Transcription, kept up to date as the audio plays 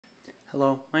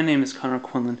Hello, my name is Connor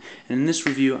Quinlan, and in this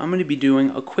review I'm going to be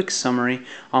doing a quick summary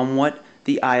on what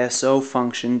the ISO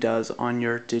function does on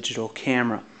your digital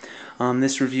camera.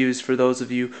 This review is for those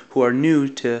of you who are new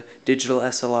to digital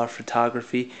SLR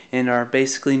photography and are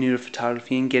basically new to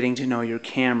photography and getting to know your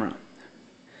camera.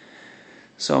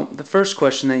 So the first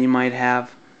question that you might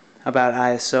have about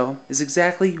ISO is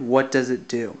exactly what does it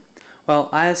do? Well,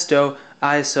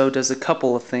 ISO does a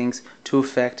couple of things to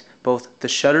affect both the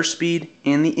shutter speed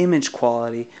and the image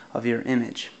quality of your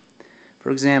image. For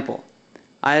example,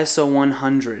 ISO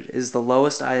 100 is the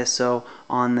lowest ISO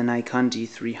on the Nikon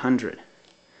D300.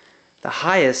 The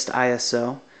highest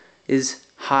ISO is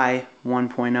High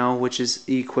 1.0, which is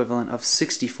the equivalent of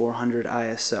 6400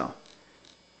 ISO.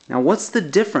 Now, what's the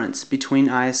difference between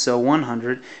ISO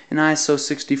 100 and ISO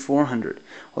 6400?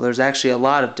 Well, there's actually a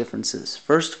lot of differences.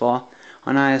 First of all,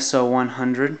 on ISO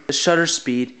 100, the shutter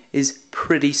speed is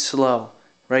pretty slow.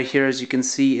 Right here, as you can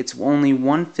see, it's only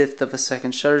 1/5 of a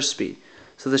second shutter speed.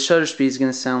 So the shutter speed is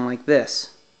going to sound like this.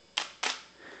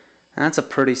 And that's a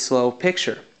pretty slow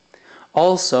picture.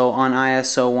 Also, on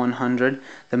ISO 100,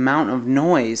 the amount of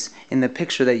noise in the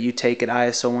picture that you take at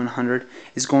ISO 100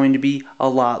 is going to be a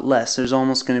lot less. There's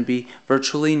almost going to be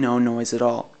virtually no noise at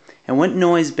all. And what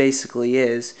noise basically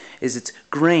is it's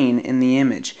grain in the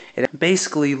image. It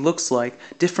basically looks like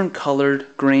different colored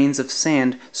grains of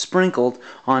sand sprinkled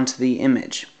onto the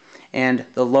image. And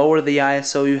the lower the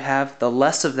ISO you have, the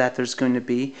less of that there's going to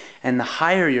be, and the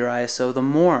higher your ISO, the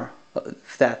more of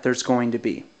that there's going to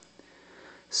be.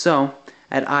 So,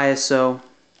 at ISO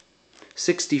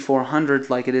 6400,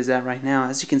 like it is at right now,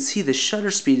 as you can see, the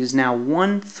shutter speed is now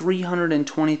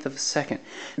 1/320th of a second.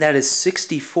 That is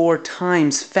 64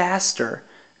 times faster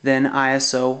than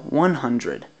ISO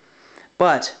 100.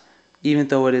 But even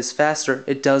though it is faster,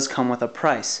 it does come with a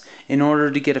price. In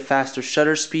order to get a faster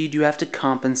shutter speed, you have to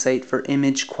compensate for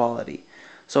image quality.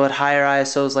 So at higher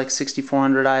ISOs like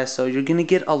 6400 ISO, you're going to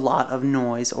get a lot of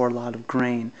noise or a lot of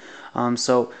grain.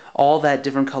 So all that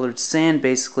different colored sand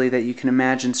basically that you can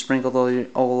imagine sprinkled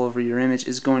all over your image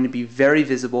is going to be very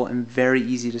visible and very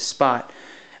easy to spot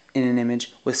in an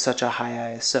image with such a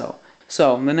high ISO.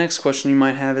 So the next question you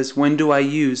might have is, when do I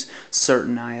use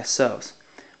certain ISOs?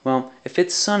 Well, if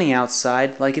it's sunny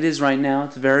outside, like it is right now,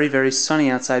 it's very, very sunny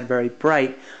outside, very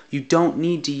bright, you don't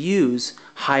need to use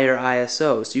higher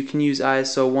ISOs. You can use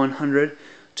ISO 100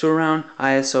 to around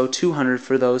ISO 200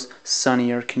 for those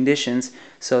sunnier conditions,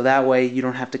 so that way you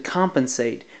don't have to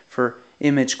compensate for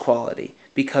image quality,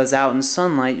 because out in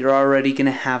sunlight you're already going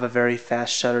to have a very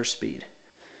fast shutter speed.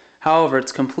 However,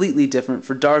 it's completely different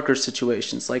for darker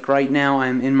situations. Like right now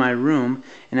I'm in my room,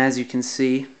 and as you can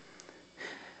see,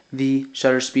 the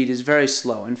shutter speed is very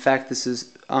slow. In fact, this is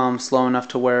slow enough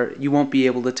to where you won't be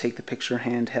able to take the picture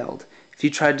handheld. If you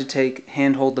tried to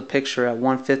handhold the picture at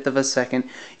 1/5 of a second,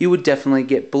 you would definitely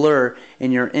get blur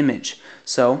in your image.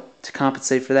 So, to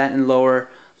compensate for that in lower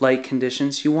light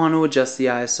conditions, you want to adjust the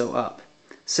ISO up.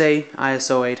 Say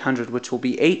ISO 800, which will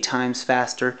be 8 times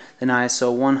faster than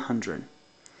ISO 100.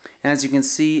 And as you can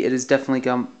see, it has definitely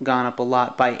gone up a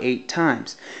lot by 8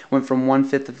 times. Went from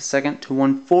 1/5 of a second to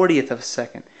 1/40th of a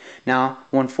second. Now,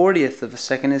 1/40th of a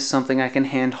second is something I can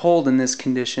hand hold in this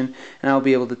condition, and I'll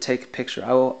be able to take a picture.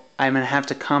 I'm going to have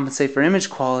to compensate for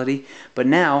image quality, but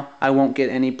now I won't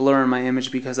get any blur in my image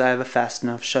because I have a fast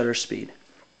enough shutter speed.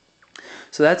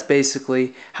 So that's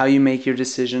basically how you make your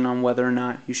decision on whether or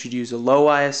not you should use a low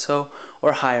ISO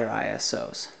or higher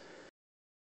ISOs.